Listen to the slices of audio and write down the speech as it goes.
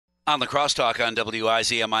On the Crosstalk on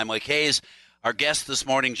WIZM, I'm Mike Hayes. Our guest this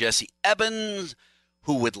morning, Jessi Ebben,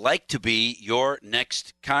 who would like to be your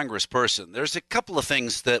next congressperson. There's a couple of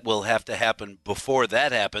things that will have to happen before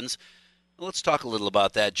that happens. Let's talk a little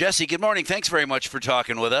about that. Jessi, good morning. Thanks very much for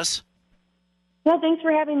talking with us. Well, thanks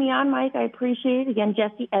for having me on, Mike. I appreciate it. Again,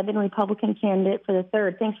 Jessi Ebben, Republican candidate for the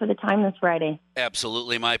 3rd. Thanks for the time this Friday.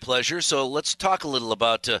 Absolutely, my pleasure. So let's talk a little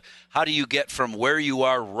about how do you get from where you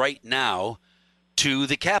are right now to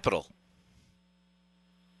the Capitol?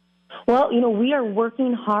 Well, we are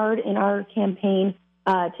working hard in our campaign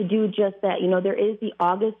to do just that. There is the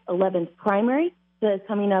August 11th primary that is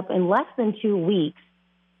coming up in less than 2 weeks.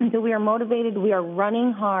 And so we are motivated. We are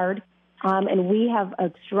running hard. And we have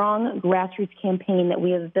a strong grassroots campaign that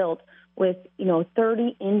we have built with,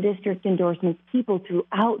 30 in-district endorsements, people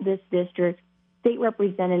throughout this district, state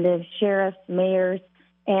representatives, sheriffs, mayors,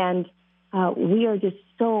 and we are just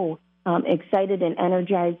so excited and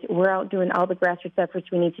energized. We're out doing all the grassroots efforts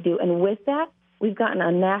we need to do. And with that, we've gotten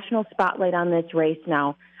a national spotlight on this race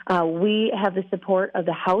now. We have the support of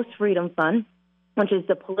the House Freedom Fund, which is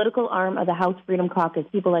the political arm of the House Freedom Caucus.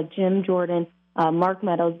 People like Jim Jordan, Mark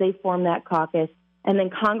Meadows, they formed that caucus. And then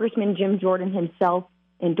Congressman Jim Jordan himself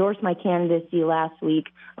endorsed my candidacy last week,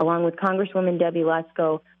 along with Congresswoman Debbie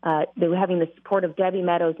Lesko. They were having the support of Debbie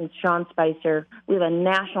Meadows and Sean Spicer. We have a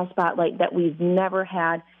national spotlight that we've never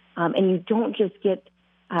had. And you don't just get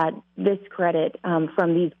this credit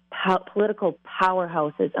from these political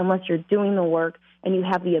powerhouses unless you're doing the work and you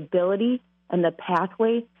have the ability and the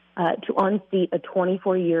pathway to unseat a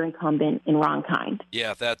 24-year incumbent in Ron Kind.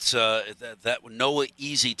 Yeah, that's that no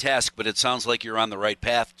easy task, but it sounds like you're on the right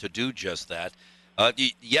path to do just that.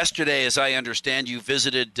 Yesterday, as I understand, you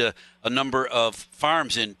visited a number of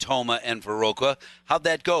farms in Tomah and Viroqua. How'd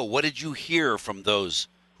that go? What did you hear from those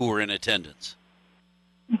who were in attendance?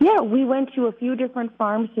 Yeah, we went to a few different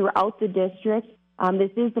farms throughout the district.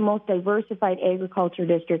 This is the most diversified agriculture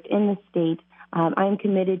district in the state. I'm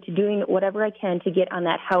committed to doing whatever I can to get on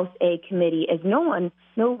that House A committee, as no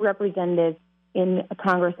representative in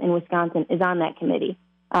Congress in Wisconsin is on that committee.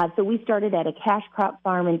 So we started at a cash crop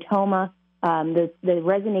farm in Tomah. The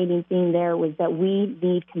resonating theme there was that we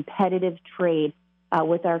need competitive trade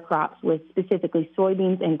with our crops, with specifically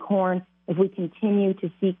soybeans and corn. If we continue to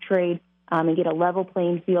seek trade and get a level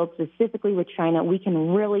playing field specifically with China, we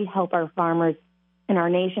can really help our farmers in our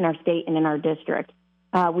nation, our state, and in our district.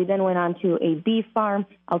 We then went on to a beef farm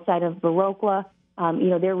outside of Viroqua.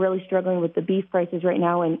 They're really struggling with the beef prices right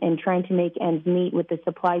now and trying to make ends meet with the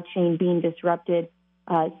supply chain being disrupted.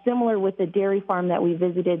 Similar with the dairy farm that we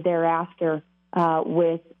visited thereafter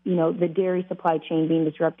with, the dairy supply chain being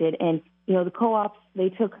disrupted. And, the co-ops, they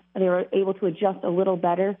were able to adjust a little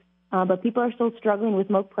better, but people are still struggling with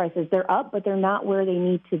milk prices. They're up, but they're not where they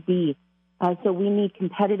need to be. So we need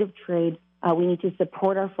competitive trade. We need to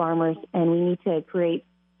support our farmers, and we need to create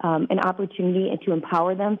an opportunity to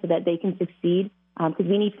empower them so that they can succeed, because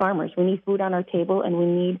we need farmers. We need food on our table, and we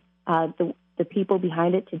need the people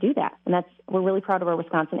behind it to do that. And we're really proud of our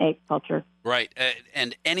Wisconsin agriculture. Right,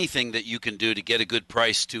 and anything that you can do to get a good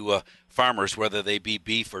price to farmers, whether they be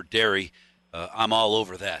beef or dairy, I'm all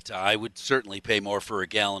over that. I would certainly pay more for a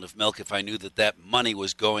gallon of milk if I knew that money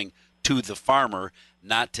was going to the farmer,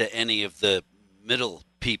 not to any of the middle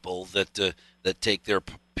people that take their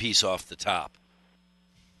piece off the top.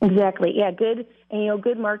 Exactly. Yeah,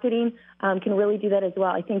 good marketing can really do that as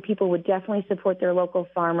well. I think people would definitely support their local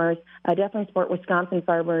farmers, definitely support Wisconsin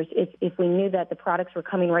farmers if we knew that the products were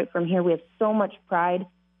coming right from here. We have so much pride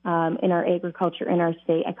in our agriculture in our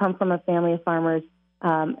state. I come from a family of farmers,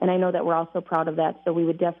 and I know that we're also proud of that, so we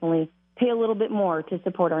would definitely pay a little bit more to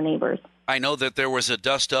support our neighbors. I know that there was a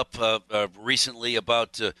dust-up recently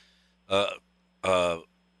about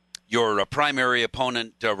your primary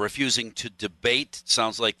opponent refusing to debate.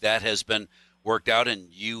 Sounds like that has been worked out, and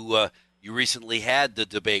you recently had the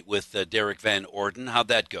debate with Derek Van Orden. How'd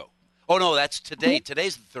that go? Oh, no, that's today.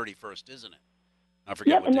 Today's the 31st, isn't it? I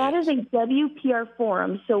forget. Yep, and that is a WPR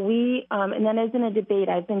forum. So and that isn't a debate.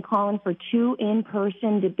 I've been calling for 2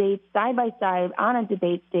 in-person debates side by side on a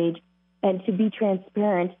debate stage, and to be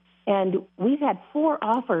transparent. And we've had 4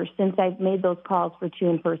 offers since I've made those calls for 2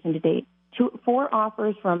 in-person debates. 4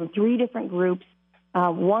 offers from 3 different groups.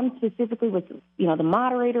 One specifically was, the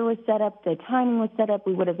moderator was set up, the timing was set up.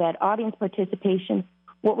 We would have had audience participation.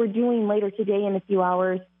 What we're doing later today in a few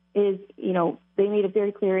hours is, they made it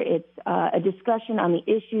very clear it's a discussion on the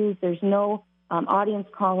issues. There's no audience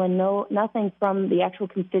call-in, nothing from the actual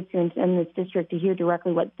constituents in this district to hear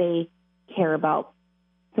directly what they care about.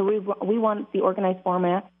 So we want the organized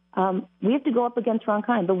format. We have to go up against Ron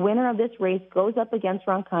Kind. The winner of this race goes up against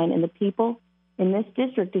Ron Kind, and the people in this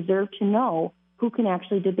district deserve to know who can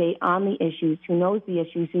actually debate on the issues, who knows the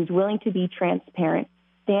issues, who's willing to be transparent,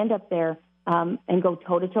 stand up there and go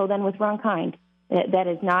toe-to-toe then with Ron Kind. That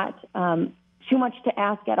is not too much to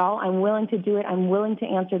ask at all. I'm willing to do it. I'm willing to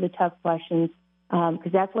answer the tough questions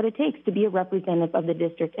because that's what it takes to be a representative of the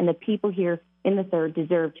district, and the people here in the 3rd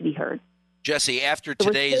deserve to be heard. Jessi, after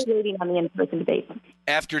So we're still waiting on the in-person debate.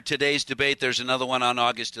 After today's debate, there's another one on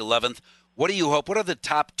August 11th. What do you hope? What are the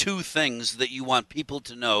top 2 things that you want people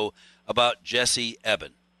to know about Jessi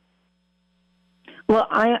Ebben? Well,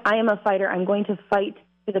 I am a fighter. I'm going to fight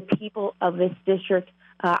for the people of this district.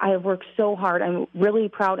 I have worked so hard. I'm really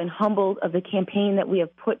proud and humbled of the campaign that we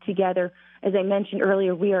have put together. As I mentioned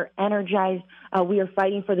earlier, we are energized. We are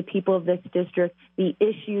fighting for the people of this district, the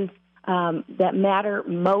issues that matter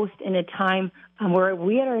most in a time where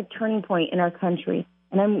we are at a turning point in our country.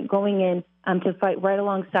 And I'm going in to fight right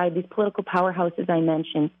alongside these political powerhouses I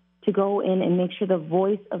mentioned, to go in and make sure the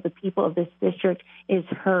voice of the people of this district is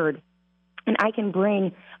heard. And I can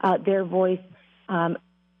bring their voice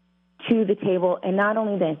to the table. And not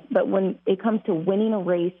only this, but when it comes to winning a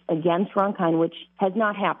race against Ron Kind, which has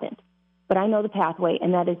not happened, but I know the pathway,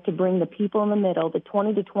 and that is to bring the people in the middle, the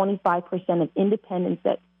 20 to 25% of independents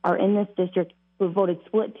that are in this district who have voted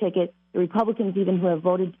split tickets, the Republicans even who have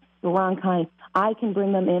voted for Ron Kind. I can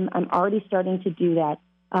bring them in. I'm already starting to do that.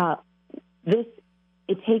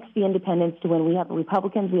 It takes the independents to win. We have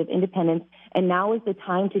Republicans, we have independents, and now is the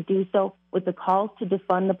time to do so with the calls to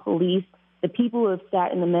defund the police. The people who have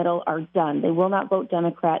sat in the middle are done. They will not vote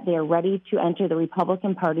Democrat. They are ready to enter the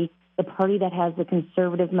Republican Party, the party that has the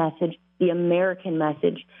conservative message, the American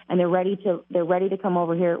message, and they're ready to come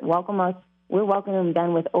over here, welcome us. We're welcoming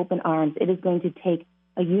them with open arms. It is going to take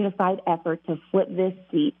a unified effort to flip this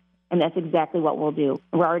seat, and that's exactly what we'll do.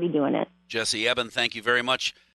 We're already doing it. Jessi Ebben, thank you very much